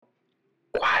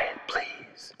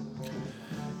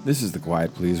This is the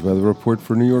Quiet Please weather report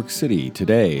for New York City.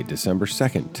 Today, December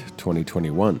 2nd,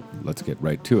 2021. Let's get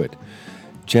right to it.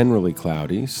 Generally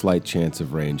cloudy, slight chance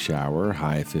of rain shower,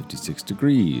 high 56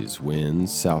 degrees,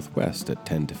 winds southwest at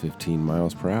 10 to 15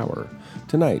 miles per hour.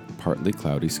 Tonight, partly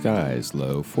cloudy skies,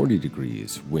 low 40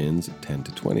 degrees, winds 10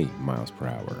 to 20 miles per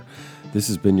hour. This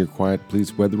has been your Quiet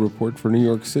Please weather report for New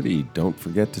York City. Don't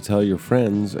forget to tell your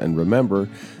friends, and remember,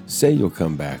 say you'll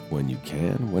come back when you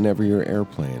can, whenever your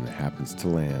airplane happens to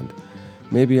land.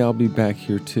 Maybe I'll be back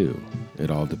here too. It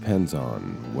all depends on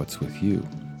what's with you.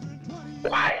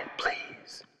 Quiet.